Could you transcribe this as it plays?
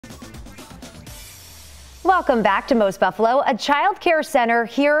Welcome back to Most Buffalo. A child care center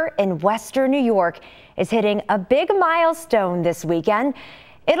here in Western New York is hitting a big milestone this weekend.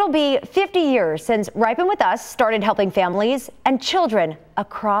 It'll be 50 years since Ripen with Us started helping families and children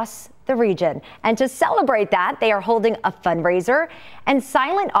across the region. And to celebrate that, they are holding a fundraiser and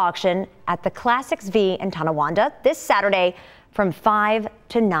silent auction at the Classics V in Tonawanda this Saturday from 5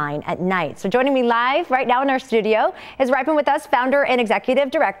 to 9 at night. So joining me live right now in our studio is Ripen with Us founder and executive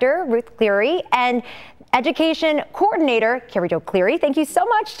director Ruth Cleary and education coordinator Carrie Jo Cleary. Thank you so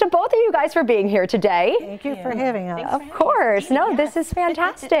much to both of you guys for being here today. Thank you for having us. Of course. No, this is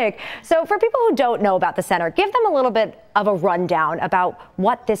fantastic. So for people who don't know about the center, give them a little bit of a rundown about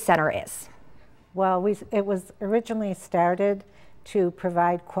what this center is. Well, it was originally started to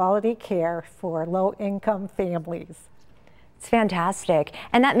provide quality care for low-income families. It's fantastic.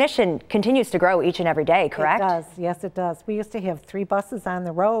 And that mission continues to grow each and every day, correct? It does. Yes, it does. We used to have 3 buses on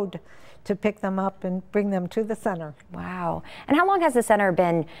the road to pick them up and bring them to the center. Wow. And how long has the center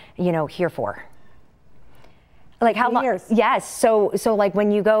been, here for? Like how long? Years. Yes. So like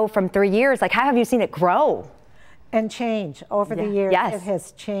when you go from 3 years, like how have you seen it grow? And change over the years. Yes. It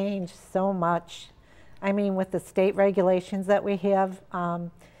has changed so much. I mean, with the state regulations that we have,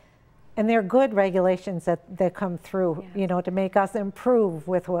 and they're good regulations that come through, to make us improve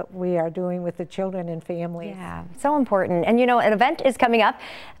with what we are doing with the children and families. Yeah, so important. And an event is coming up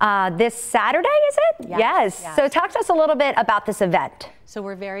this Saturday, is it? Yes. So talk to us a little bit about this event. So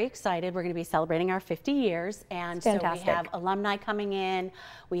we're very excited. We're going to be celebrating our 50 years. And so we have alumni coming in.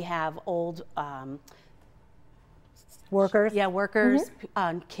 We have old workers. Yeah, workers,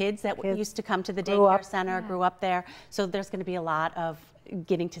 kids that used to come to the daycare center, grew up there. So there's going to be a lot of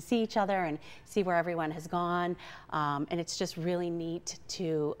getting to see each other and see where everyone has gone. And it's just really neat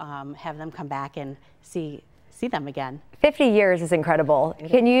to have them come back and see them again. 50 years is incredible.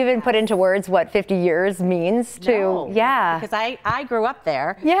 Can you even put into words what 50 years means to? No, because I grew up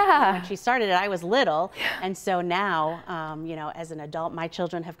there. Yeah. When she started it, I was little. And so now, as an adult, my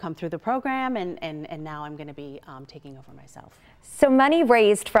children have come through the program and now I'm going to be taking over myself. So money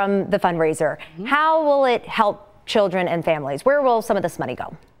raised from the fundraiser, how will it help children and families? Where will some of this money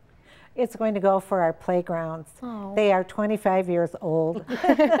go? It's going to go for our playgrounds. Oh. They are 25 years old.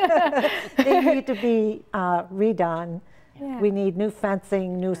 They need to be redone. Yeah. We need new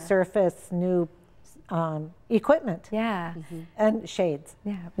fencing, new surface, new equipment. Yeah. And shades.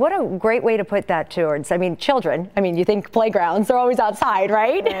 Yeah. What a great way to put that towards, children. You think playgrounds, they're always outside,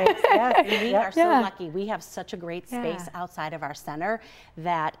 right? Yes. We are so lucky. We have such a great space outside of our center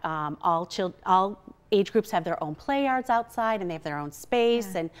that all age groups have their own play yards outside and they have their own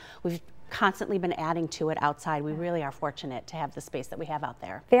space, and we've constantly been adding to it outside. We really are fortunate to have the space that we have out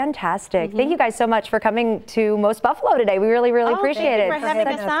there. Fantastic. Thank you guys so much for coming to Most Buffalo today. We really appreciate it. Thank you for having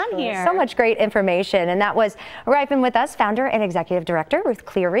us on here. So much great information. And that was Ripen with Us founder and executive director Ruth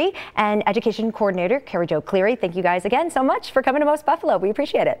Cleary and education coordinator Carrie Jo Cleary. Thank you guys again so much for coming to Most Buffalo. We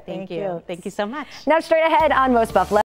appreciate it. Thank you. Thank you so much. Now straight ahead on Most Buffalo.